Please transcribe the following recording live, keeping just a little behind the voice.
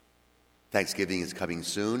Thanksgiving is coming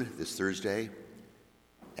soon, this Thursday,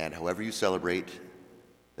 and however you celebrate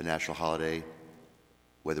the national holiday,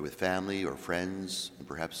 whether with family or friends, and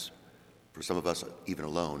perhaps for some of us even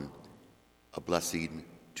alone, a blessing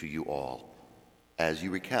to you all as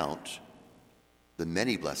you recount the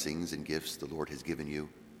many blessings and gifts the Lord has given you,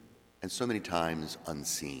 and so many times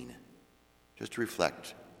unseen. Just to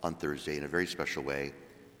reflect on Thursday in a very special way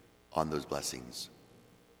on those blessings.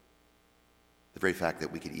 The very fact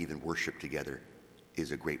that we can even worship together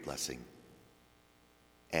is a great blessing.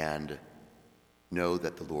 And know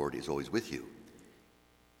that the Lord is always with you.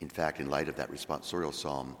 In fact, in light of that responsorial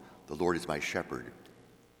psalm, the Lord is my shepherd.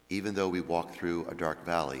 Even though we walk through a dark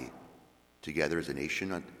valley together as a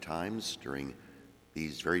nation at times during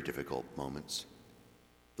these very difficult moments,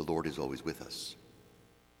 the Lord is always with us.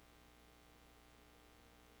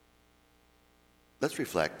 Let's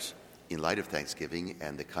reflect, in light of Thanksgiving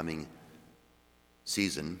and the coming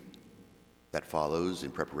season that follows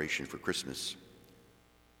in preparation for Christmas,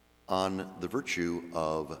 on the virtue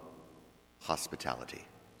of hospitality,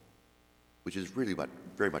 which is really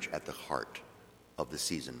very much at the heart of the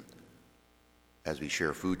season as we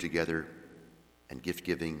share food together and gift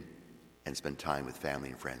giving and spend time with family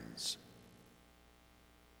and friends.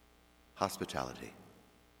 Hospitality.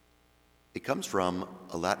 It comes from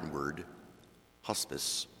a Latin word,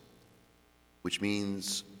 hospice, which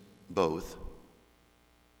means both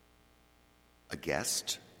a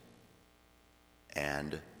guest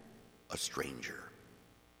and a stranger.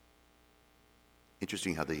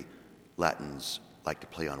 Interesting how the Latins like to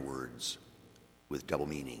play on words with double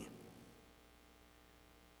meaning.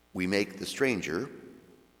 We make the stranger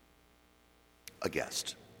a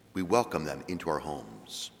guest. We welcome them into our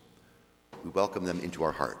homes. We welcome them into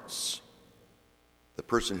our hearts. The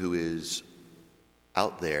person who is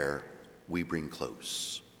out there, we bring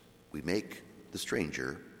close. We make the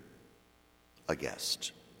stranger a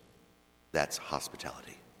guest. That's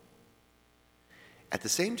hospitality. At the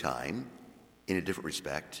same time, in a different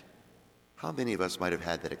respect, how many of us might have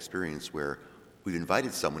had that experience where we've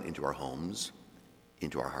invited someone into our homes,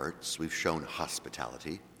 into our hearts, we've shown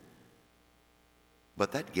hospitality,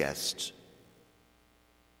 but that guest,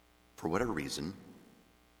 for whatever reason,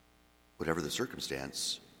 whatever the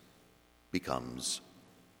circumstance, becomes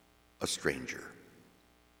a stranger.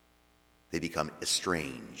 They become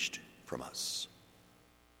estranged from us.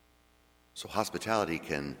 So hospitality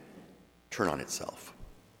can turn on itself.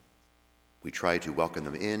 We try to welcome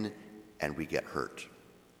them in, and we get hurt.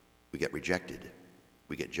 We get rejected.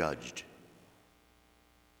 We get judged.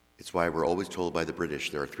 It's why we're always told by the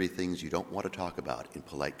British there are 3 things you don't want to talk about in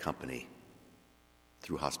polite company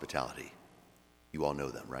through hospitality. You all know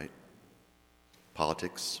them, right?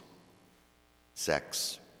 Politics,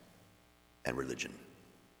 sex, and religion.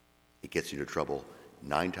 It gets you into trouble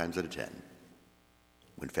 9 times out of 10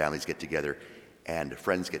 when families get together and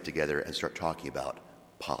friends get together and start talking about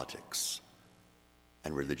politics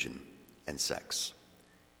and religion and sex.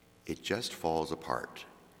 It just falls apart.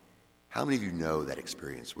 How many of you know that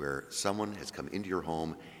experience where someone has come into your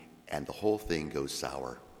home and the whole thing goes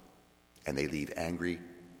sour and they leave angry?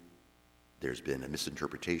 There's been a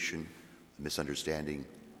misinterpretation, a misunderstanding.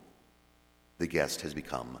 The guest has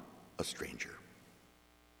become a stranger.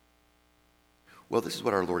 Well, this is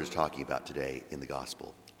what our Lord is talking about today in the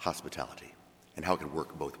gospel, hospitality, and how it can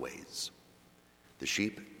work both ways. The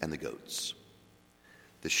sheep and the goats.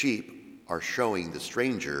 The sheep are showing the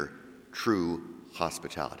stranger true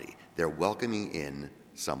hospitality. They're welcoming in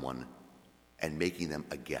someone and making them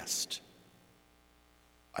a guest.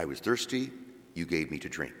 I was thirsty, you gave me to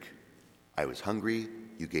drink. I was hungry,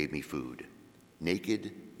 you gave me food.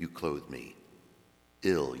 Naked, you clothed me.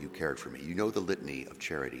 Ill, you cared for me. You know the litany of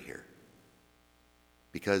charity here.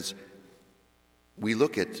 Because we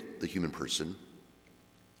look at the human person,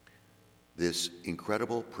 this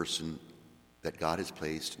incredible person that God has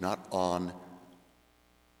placed not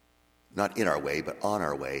in our way, but on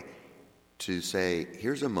our way, to say,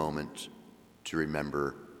 here's a moment to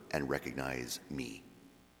remember and recognize me.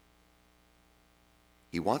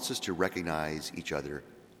 He wants us to recognize each other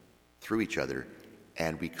through each other,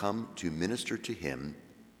 and we come to minister to him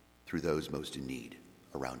through those most in need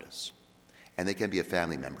around us. And they can be a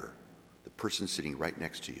family member, the person sitting right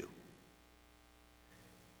next to you.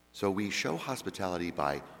 So we show hospitality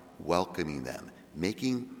by welcoming them,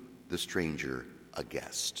 making the stranger a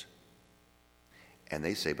guest. And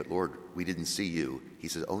they say, but Lord, we didn't see you. He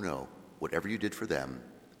says, oh no, whatever you did for them,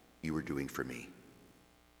 you were doing for me.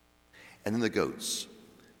 And then the goats,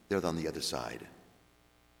 they're on the other side.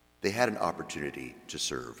 They had an opportunity to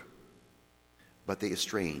serve, but they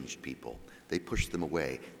estranged people. They pushed them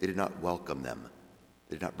away. They did not welcome them.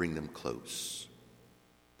 They did not bring them close.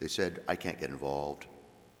 They said, I can't get involved,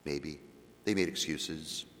 maybe. They made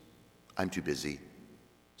excuses. I'm too busy.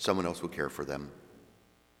 Someone else will care for them.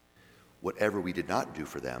 Whatever we did not do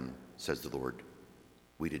for them, says the Lord,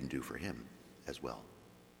 we didn't do for him as well.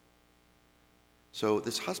 So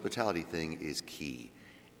this hospitality thing is key.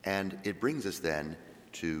 And it brings us then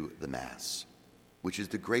to the Mass, which is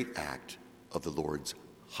the great act of the Lord's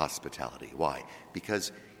hospitality. Why?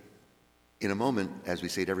 Because in a moment, as we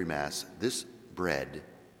say at every Mass, this bread,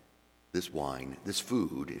 this wine, this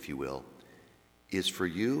food, if you will, is for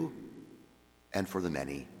you and for the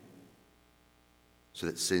many, so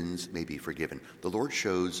that sins may be forgiven. The Lord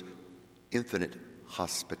shows infinite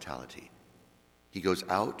hospitality. He goes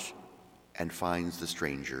out and finds the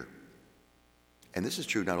stranger. And this is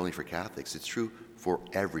true not only for Catholics, it's true for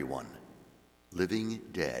everyone, living,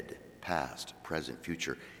 dead, past, present,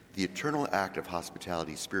 future. The eternal act of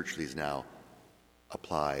hospitality spiritually is now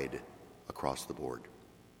applied across the board.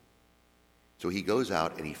 So he goes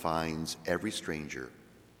out and he finds every stranger.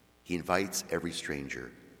 He invites every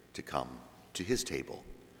stranger to come to his table,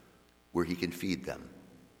 where he can feed them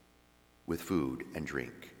with food and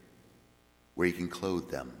drink, where he can clothe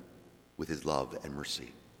them with his love and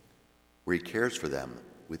mercy, where he cares for them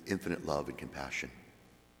with infinite love and compassion,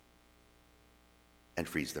 and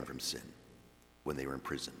frees them from sin when they were in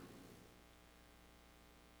prison.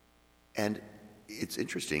 And it's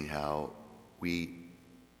interesting how we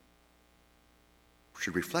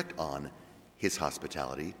should reflect on his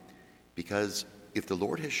hospitality, because if the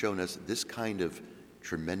Lord has shown us this kind of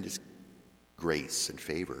tremendous grace and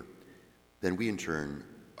favor, then we in turn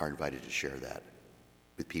are invited to share that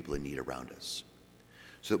with people in need around us,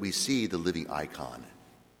 so that we see the living icon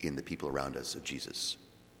in the people around us of Jesus.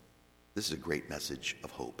 This is a great message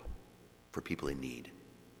of hope for people in need,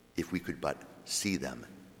 if we could but see them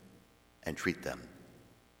and treat them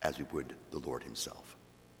as we would the Lord himself.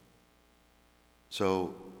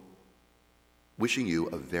 So, wishing you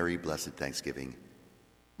a very blessed Thanksgiving,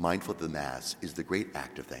 mindful that the Mass is the great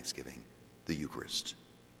act of thanksgiving, the Eucharist,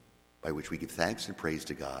 by which we give thanks and praise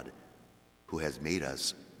to God, who has made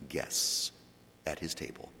us guests at his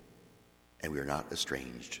table. And we are not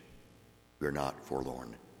estranged. We are not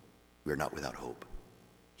forlorn. We are not without hope.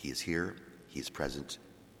 He is here, he is present,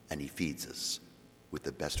 and he feeds us with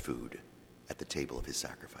the best food at the table of his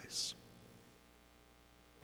sacrifice.